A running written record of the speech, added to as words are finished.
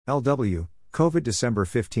LW, COVID December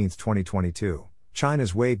 15, 2022.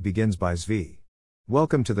 China's Wave Begins by Zvi.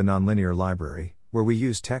 Welcome to the Nonlinear Library, where we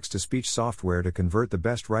use text-to-speech software to convert the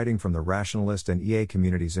best writing from the rationalist and EA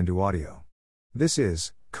communities into audio. This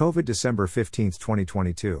is COVID December 15,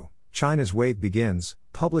 2022. China's Wave Begins,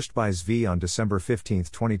 published by Zvi on December 15,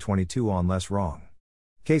 2022 on Less Wrong.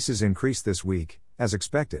 Cases increased this week, as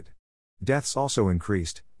expected. Deaths also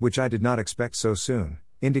increased, which I did not expect so soon,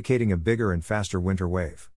 indicating a bigger and faster winter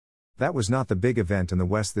wave. That was not the big event in the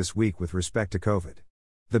West this week with respect to COVID.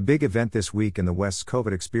 The big event this week in the West's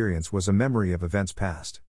COVID experience was a memory of events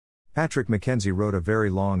past. Patrick McKenzie wrote a very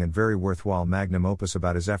long and very worthwhile magnum opus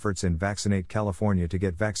about his efforts in Vaccinate California to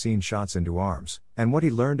get vaccine shots into arms, and what he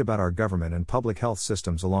learned about our government and public health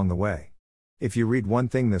systems along the way. If you read one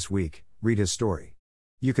thing this week, read his story.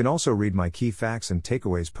 You can also read my key facts and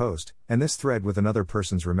takeaways post, and this thread with another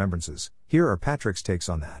person's remembrances. Here are Patrick's takes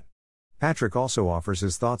on that. Patrick also offers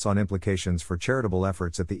his thoughts on implications for charitable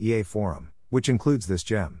efforts at the EA Forum, which includes this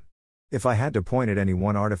gem. If I had to point at any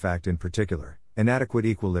one artifact in particular, Inadequate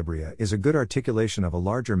Equilibria is a good articulation of a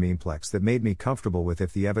larger memeplex that made me comfortable with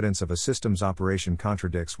if the evidence of a system's operation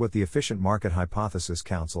contradicts what the efficient market hypothesis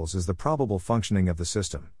counsels is the probable functioning of the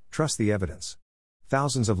system, trust the evidence.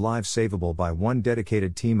 Thousands of lives savable by one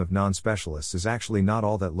dedicated team of non-specialists is actually not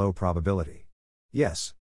all that low probability.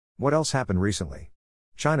 Yes. What else happened recently?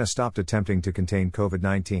 China stopped attempting to contain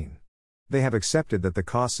COVID-19. They have accepted that the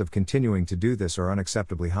costs of continuing to do this are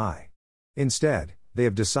unacceptably high. Instead, they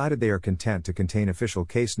have decided they are content to contain official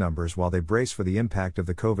case numbers while they brace for the impact of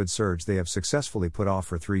the COVID surge they have successfully put off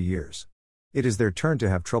for 3 years. It is their turn to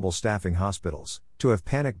have trouble staffing hospitals, to have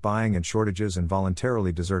panic buying and shortages and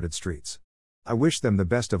voluntarily deserted streets. I wish them the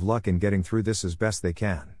best of luck in getting through this as best they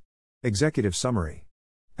can. Executive Summary.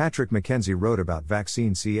 Patrick McKenzie wrote about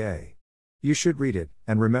Vaccine CA. You should read it,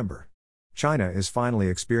 and remember. China is finally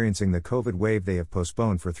experiencing the COVID wave they have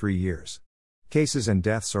postponed for 3 years. Cases and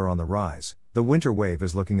deaths are on the rise, the winter wave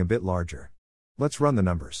is looking a bit larger. Let's run the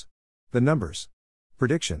numbers. The numbers.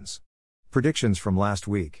 Predictions. Predictions from last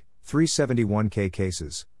week, 371K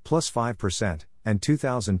cases, plus 5%, and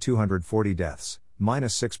 2,240 deaths,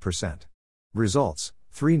 minus 6%. Results,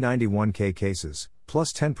 391K cases,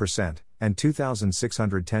 plus 10%, and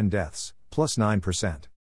 2,610 deaths, plus 9%.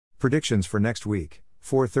 Predictions for next week,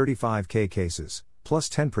 435K cases, plus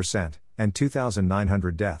 10%, and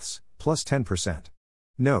 2,900 deaths, plus 10%.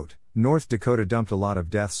 Note, North Dakota dumped a lot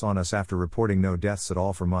of deaths on us after reporting no deaths at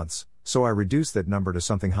all for months, so I reduced that number to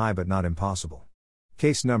something high but not impossible.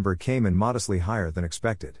 Case number came in modestly higher than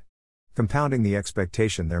expected. Compounding the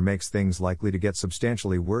expectation there makes things likely to get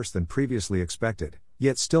substantially worse than previously expected,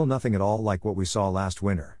 yet still nothing at all like what we saw last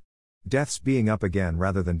winter. Deaths being up again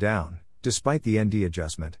rather than down, despite the ND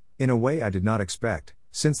adjustment, in a way I did not expect,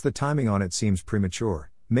 since the timing on it seems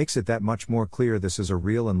premature, makes it that much more clear this is a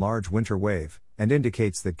real and large winter wave, and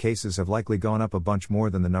indicates that cases have likely gone up a bunch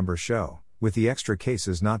more than the numbers show, with the extra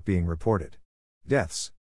cases not being reported.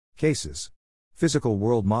 Deaths. Cases. Physical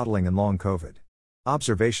world modeling and long COVID.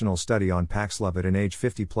 Observational study on Paxlovid in age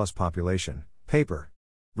 50-plus population, paper.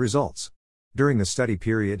 Results. During the study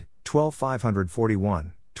period,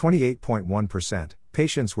 12,541, 28.1%,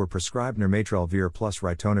 patients were prescribed nirmatrelvir plus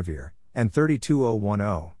ritonavir, and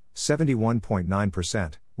 32,010,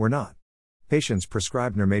 71.9%, were not. Patients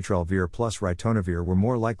prescribed nirmatrelvir plus ritonavir were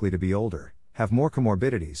more likely to be older, have more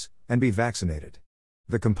comorbidities, and be vaccinated.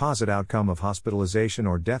 The composite outcome of hospitalization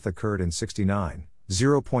or death occurred in 69,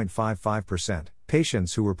 0.55%,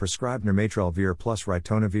 patients who were prescribed nirmatrelvir plus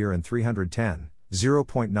ritonavir and 310,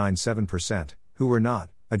 0.97%, who were not,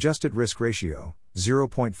 adjusted risk ratio,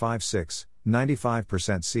 0.56,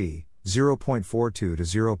 95% C, 0.42 to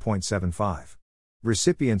 0.75.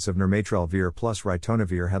 Recipients of nirmatrelvir plus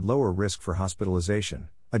ritonavir had lower risk for hospitalization,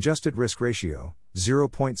 adjusted risk ratio,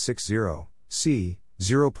 0.60, C,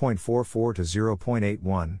 0.44 to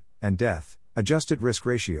 0.81, and death, adjusted risk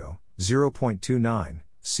ratio, 0.29,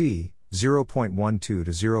 C, 0.12 to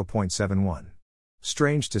 0.71.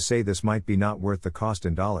 Strange to say this might be not worth the cost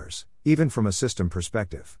in dollars, even from a system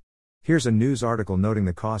perspective. Here's a news article noting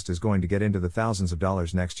the cost is going to get into the thousands of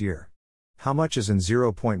dollars next year. How much is an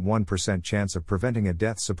 0.1% chance of preventing a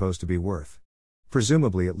death supposed to be worth?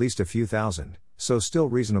 Presumably at least a few thousand, so still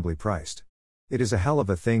reasonably priced. It is a hell of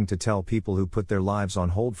a thing to tell people who put their lives on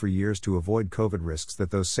hold for years to avoid COVID risks that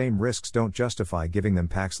those same risks don't justify giving them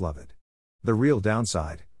Paxlovid. The real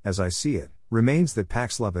downside, as I see it, remains that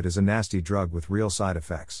Paxlovid is a nasty drug with real side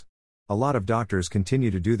effects. A lot of doctors continue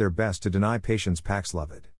to do their best to deny patients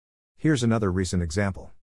Paxlovid. Here's another recent example.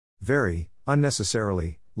 Very,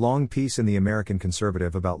 unnecessarily, long piece in the American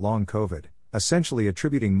Conservative about long COVID, essentially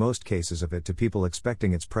attributing most cases of it to people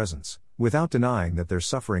expecting its presence, without denying that their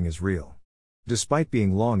suffering is real. Despite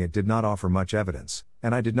being long, it did not offer much evidence,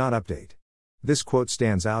 and I did not update. This quote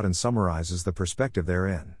stands out and summarizes the perspective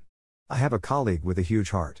therein. I have a colleague with a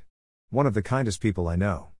huge heart. One of the kindest people I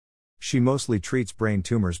know. She mostly treats brain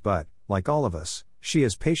tumors, but, like all of us, she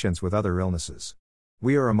has patients with other illnesses.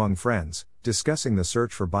 We are among friends, discussing the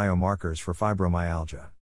search for biomarkers for fibromyalgia.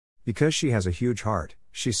 Because she has a huge heart,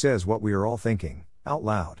 she says what we are all thinking, out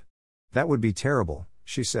loud. That would be terrible,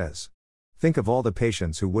 she says. Think of all the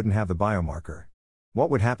patients who wouldn't have the biomarker. What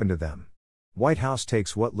would happen to them? White House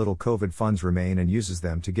takes what little COVID funds remain and uses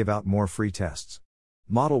them to give out more free tests.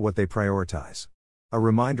 Model what they prioritize. A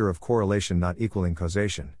reminder of correlation not equaling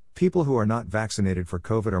causation. People who are not vaccinated for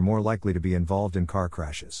COVID are more likely to be involved in car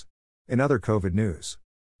crashes. In other COVID news,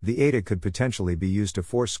 the ADA could potentially be used to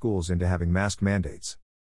force schools into having mask mandates.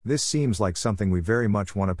 This seems like something we very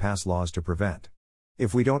much want to pass laws to prevent.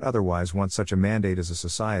 If we don't otherwise want such a mandate as a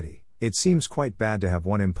society, it seems quite bad to have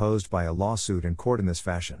one imposed by a lawsuit in court in this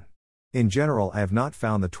fashion. In general, I have not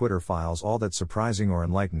found the Twitter files all that surprising or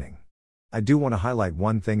enlightening. I do want to highlight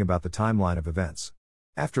one thing about the timeline of events.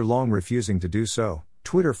 After long refusing to do so,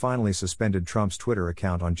 Twitter finally suspended Trump's Twitter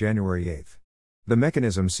account on January 8. The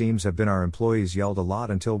mechanism seems have been our employees yelled a lot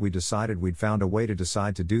until we decided we'd found a way to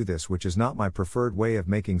decide to do this, which is not my preferred way of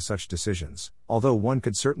making such decisions, although one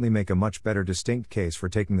could certainly make a much better distinct case for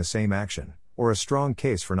taking the same action, or a strong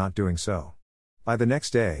case for not doing so. By the next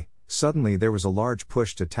day, suddenly there was a large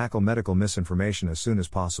push to tackle medical misinformation as soon as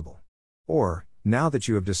possible. Or, now that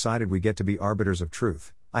you have decided we get to be arbiters of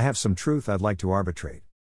truth, I have some truth I'd like to arbitrate.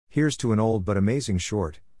 Here's to an old but amazing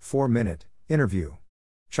short, 4-minute, interview.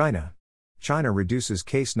 China. China reduces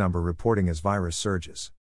case number reporting as virus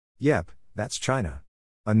surges. Yep, that's China.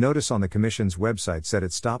 A notice on the Commission's website said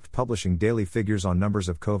it stopped publishing daily figures on numbers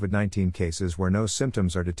of COVID-19 cases where no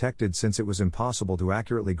symptoms are detected, since it was impossible to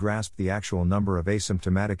accurately grasp the actual number of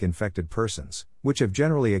asymptomatic infected persons, which have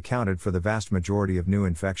generally accounted for the vast majority of new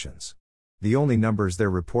infections. The only numbers they're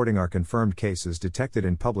reporting are confirmed cases detected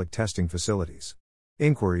in public testing facilities.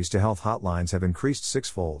 Inquiries to health hotlines have increased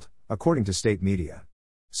sixfold, according to state media.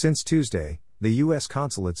 Since Tuesday, the U.S.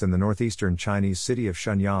 consulates in the northeastern Chinese city of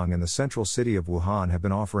Shenyang and the central city of Wuhan have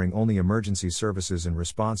been offering only emergency services in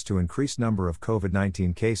response to increased number of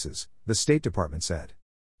COVID-19 cases, the State Department said.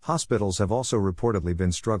 Hospitals have also reportedly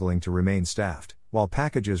been struggling to remain staffed, while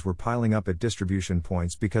packages were piling up at distribution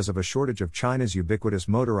points because of a shortage of China's ubiquitous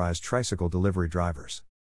motorized tricycle delivery drivers.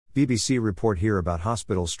 BBC report here about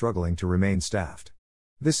hospitals struggling to remain staffed.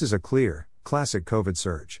 This is a clear, classic COVID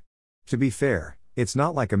surge. To be fair, it's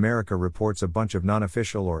not like America reports a bunch of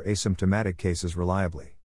non-official or asymptomatic cases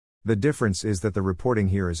reliably. The difference is that the reporting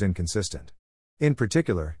here is inconsistent. In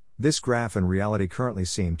particular, this graph and reality currently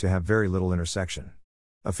seem to have very little intersection.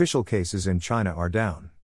 Official cases in China are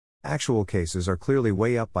down. Actual cases are clearly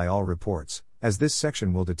way up by all reports, as this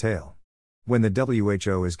section will detail. When the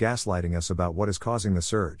WHO is gaslighting us about what is causing the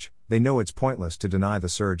surge, they know it's pointless to deny the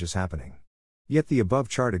surge is happening. Yet the above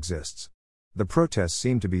chart exists. The protests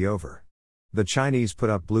seem to be over. The Chinese put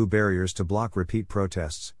up blue barriers to block repeat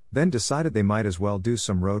protests, then decided they might as well do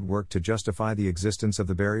some road work to justify the existence of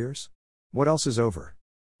the barriers? What else is over?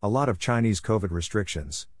 A lot of Chinese COVID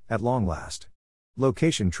restrictions, at long last.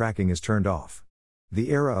 Location tracking is turned off.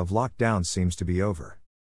 The era of lockdowns seems to be over.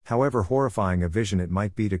 However horrifying a vision it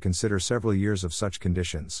might be to consider several years of such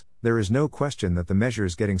conditions, there is no question that the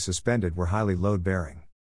measures getting suspended were highly load-bearing.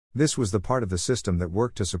 This was the part of the system that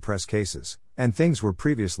worked to suppress cases, and things were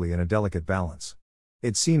previously in a delicate balance.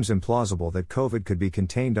 It seems implausible that COVID could be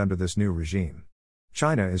contained under this new regime.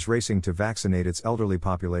 China is racing to vaccinate its elderly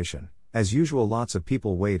population. As usual, lots of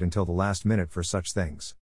people wait until the last minute for such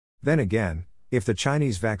things. Then again, if the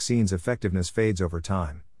Chinese vaccine's effectiveness fades over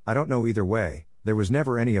time, I don't know either way, there was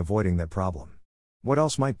never any avoiding that problem. What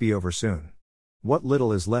else might be over soon? What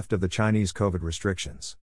little is left of the Chinese COVID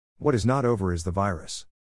restrictions? What is not over is the virus.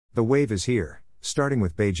 The wave is here, starting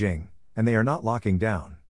with Beijing, and they are not locking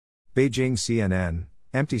down. Beijing CNN,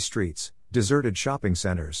 empty streets, deserted shopping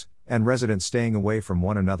centers, and residents staying away from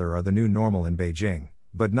one another are the new normal in Beijing,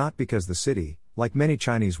 but not because the city, like many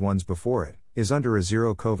Chinese ones before it, is under a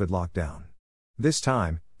zero COVID lockdown. This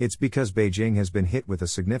time, it's because Beijing has been hit with a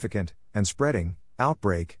significant, and spreading,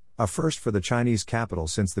 outbreak, a first for the Chinese capital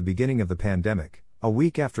since the beginning of the pandemic, a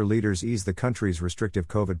week after leaders eased the country's restrictive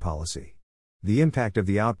COVID policy. The impact of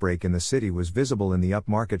the outbreak in the city was visible in the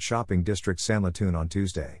upmarket shopping district Sanlitun on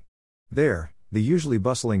Tuesday. There, the usually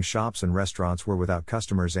bustling shops and restaurants were without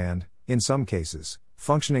customers and, in some cases,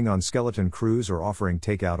 functioning on skeleton crews or offering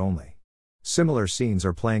takeout only. Similar scenes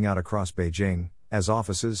are playing out across Beijing, as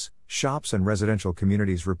offices, shops, and residential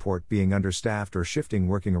communities report being understaffed or shifting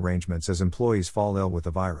working arrangements as employees fall ill with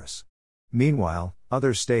the virus. Meanwhile,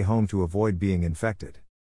 others stay home to avoid being infected.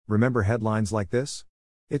 Remember headlines like this?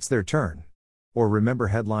 It's their turn. Or remember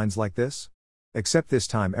headlines like this? Except this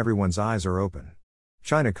time everyone's eyes are open.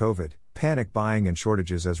 China COVID, panic buying and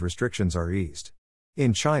shortages as restrictions are eased.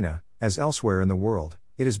 In China, as elsewhere in the world,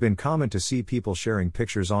 it has been common to see people sharing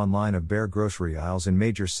pictures online of bare grocery aisles in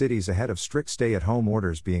major cities ahead of strict stay-at-home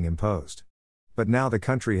orders being imposed. But now the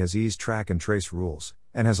country has eased track and trace rules,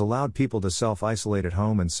 and has allowed people to self-isolate at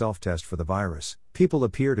home and self-test for the virus. People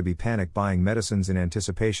appear to be panic buying medicines in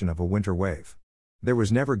anticipation of a winter wave. There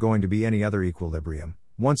was never going to be any other equilibrium,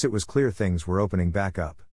 once it was clear things were opening back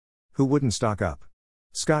up. Who wouldn't stock up?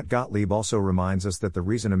 Scott Gottlieb also reminds us that the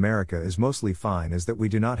reason America is mostly fine is that we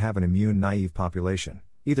do not have an immune-naive population,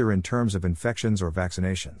 either in terms of infections or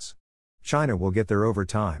vaccinations. China will get there over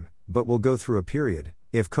time, but will go through a period,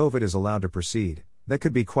 if COVID is allowed to proceed, that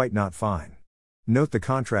could be quite not fine. Note the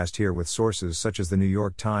contrast here with sources such as the New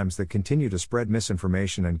York Times that continue to spread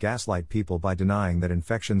misinformation and gaslight people by denying that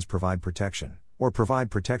infections provide protection, or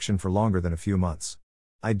provide protection for longer than a few months.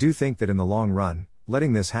 I do think that in the long run,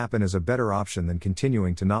 letting this happen is a better option than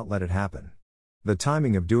continuing to not let it happen. The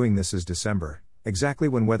timing of doing this is December, exactly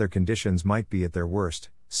when weather conditions might be at their worst,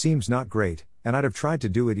 seems not great, and I'd have tried to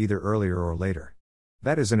do it either earlier or later.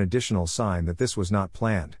 That is an additional sign that this was not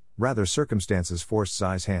planned, rather circumstances forced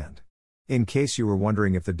Xi's hand. In case you were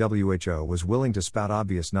wondering if the WHO was willing to spout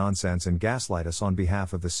obvious nonsense and gaslight us on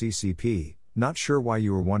behalf of the CCP, not sure why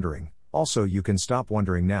you were wondering, also you can stop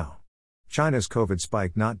wondering now. China's COVID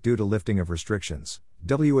spike not due to lifting of restrictions,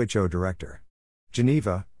 WHO Director.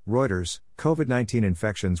 Geneva, Reuters, COVID-19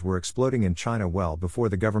 infections were exploding in China well before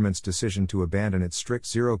the government's decision to abandon its strict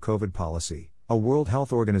zero-COVID policy, a World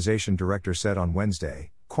Health Organization director said on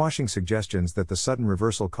Wednesday, quashing suggestions that the sudden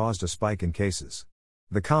reversal caused a spike in cases.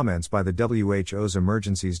 The comments by the WHO's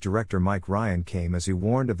Emergencies Director Mike Ryan came as he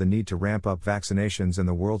warned of the need to ramp up vaccinations in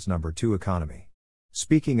the world's number 2 economy.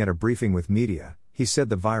 Speaking at a briefing with media, he said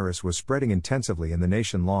the virus was spreading intensively in the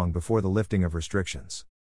nation long before the lifting of restrictions.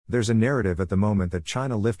 There's a narrative at the moment that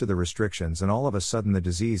China lifted the restrictions and all of a sudden the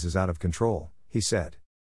disease is out of control, he said.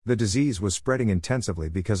 The disease was spreading intensively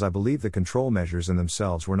because I believe the control measures in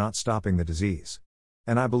themselves were not stopping the disease.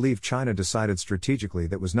 And I believe China decided strategically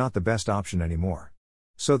that was not the best option anymore.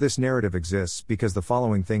 So this narrative exists because the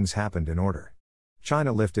following things happened in order.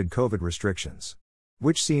 China lifted COVID restrictions.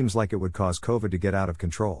 Which seems like it would cause COVID to get out of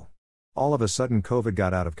control. All of a sudden COVID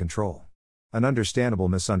got out of control. An understandable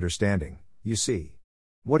misunderstanding, you see.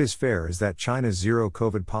 What is fair is that China's zero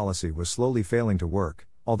COVID policy was slowly failing to work,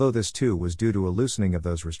 although this too was due to a loosening of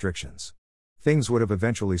those restrictions. Things would have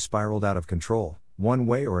eventually spiraled out of control, one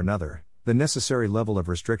way or another. The necessary level of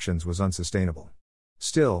restrictions was unsustainable.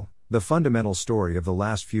 Still, the fundamental story of the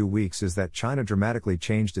last few weeks is that China dramatically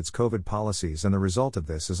changed its COVID policies, and the result of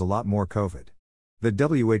this is a lot more COVID. The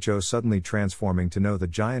WHO suddenly transforming to know the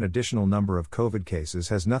giant additional number of COVID cases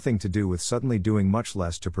has nothing to do with suddenly doing much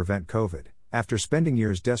less to prevent COVID, after spending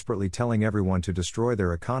years desperately telling everyone to destroy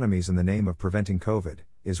their economies in the name of preventing COVID,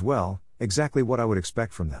 is well, exactly what I would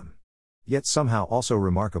expect from them. Yet somehow also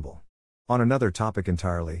remarkable. On another topic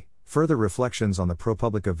entirely, further reflections on the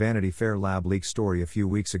ProPublica Vanity Fair lab leak story a few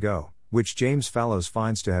weeks ago, which James Fallows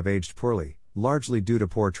finds to have aged poorly, largely due to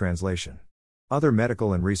poor translation. Other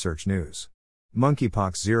medical and research news.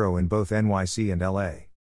 Monkeypox zero in both NYC and LA.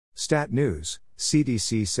 Stat News,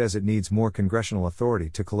 CDC says it needs more congressional authority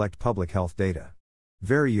to collect public health data.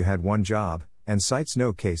 You had one job, and cites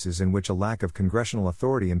no cases in which a lack of congressional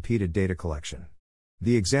authority impeded data collection.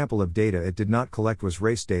 The example of data it did not collect was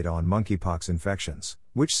race data on monkeypox infections,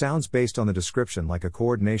 which sounds based on the description like a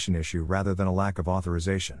coordination issue rather than a lack of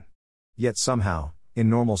authorization. Yet somehow, in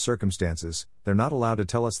normal circumstances, they're not allowed to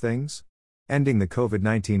tell us things? Ending the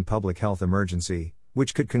COVID-19 public health emergency,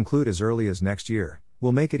 which could conclude as early as next year,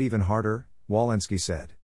 will make it even harder, Walensky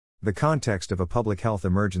said. The context of a public health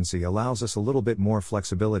emergency allows us a little bit more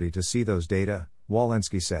flexibility to see those data,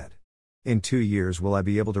 Walensky said. In 2 years will I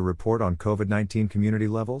be able to report on COVID-19 community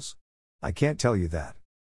levels? I can't tell you that.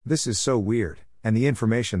 This is so weird, and the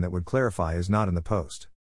information that would clarify is not in the post.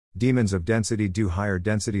 Demons of density. Do higher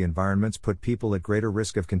density environments put people at greater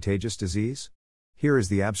risk of contagious disease? Here is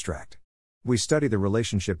the abstract. We study the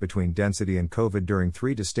relationship between density and COVID during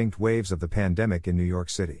 3 distinct waves of the pandemic in New York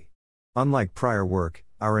City. Unlike prior work,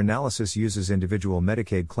 our analysis uses individual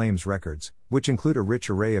Medicaid claims records, which include a rich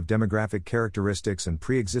array of demographic characteristics and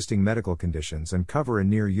pre-existing medical conditions and cover a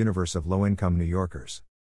near universe of low-income New Yorkers.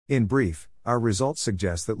 In brief, our results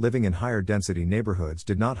suggest that living in higher density neighborhoods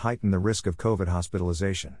did not heighten the risk of COVID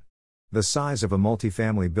hospitalization. The size of a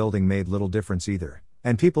multifamily building made little difference either,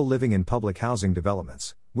 and people living in public housing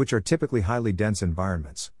developments, which are typically highly dense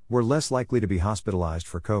environments, were less likely to be hospitalized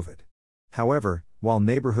for COVID. However, while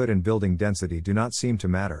neighborhood and building density do not seem to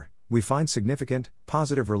matter, we find significant,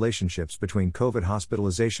 positive relationships between COVID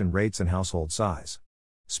hospitalization rates and household size.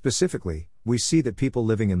 Specifically, we see that people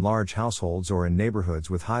living in large households or in neighborhoods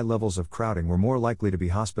with high levels of crowding were more likely to be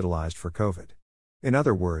hospitalized for COVID. In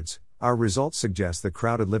other words, our results suggest that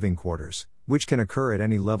crowded living quarters, which can occur at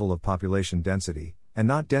any level of population density, and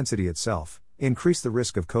not density itself, increase the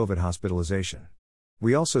risk of COVID hospitalization.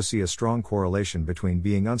 We also see a strong correlation between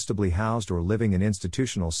being unstably housed or living in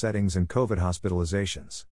institutional settings and COVID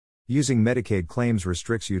hospitalizations. Using Medicaid claims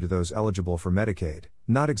restricts you to those eligible for Medicaid,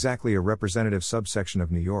 not exactly a representative subsection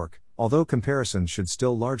of New York, although comparisons should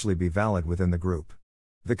still largely be valid within the group.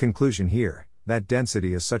 The conclusion here, that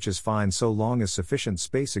density is such as fine so long as sufficient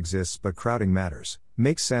space exists but crowding matters,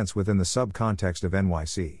 makes sense within the sub-context of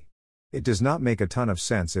NYC. It does not make a ton of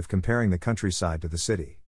sense if comparing the countryside to the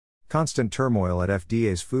city. Constant turmoil at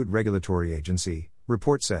FDA's Food Regulatory Agency,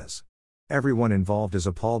 report says. Everyone involved is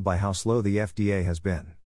appalled by how slow the FDA has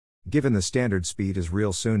been. Given the standard speed is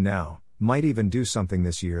real soon now, might even do something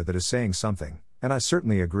this year that is saying something, and I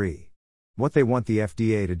certainly agree. What they want the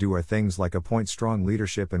FDA to do are things like appoint strong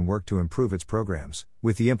leadership and work to improve its programs,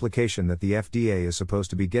 with the implication that the FDA is supposed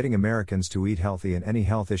to be getting Americans to eat healthy and any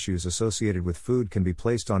health issues associated with food can be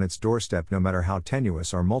placed on its doorstep no matter how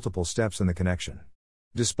tenuous are multiple steps in the connection.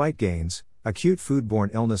 Despite gains, acute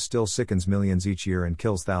foodborne illness still sickens millions each year and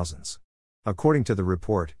kills thousands. According to the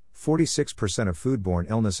report, 46% of foodborne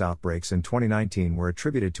illness outbreaks in 2019 were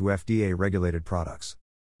attributed to FDA-regulated products.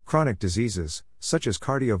 Chronic diseases, such as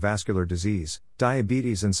cardiovascular disease,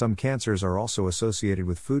 diabetes and some cancers are also associated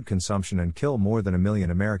with food consumption and kill more than 1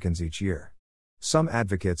 million Americans each year. Some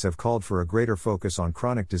advocates have called for a greater focus on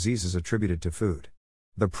chronic diseases attributed to food.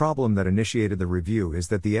 The problem that initiated the review is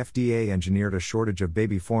that the FDA engineered a shortage of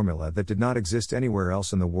baby formula that did not exist anywhere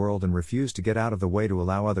else in the world and refused to get out of the way to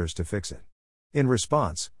allow others to fix it. In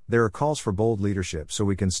response, there are calls for bold leadership so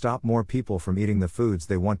we can stop more people from eating the foods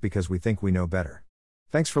they want because we think we know better.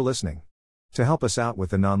 Thanks for listening. To help us out with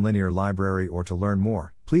the Nonlinear Library or to learn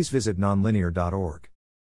more, please visit nonlinear.org.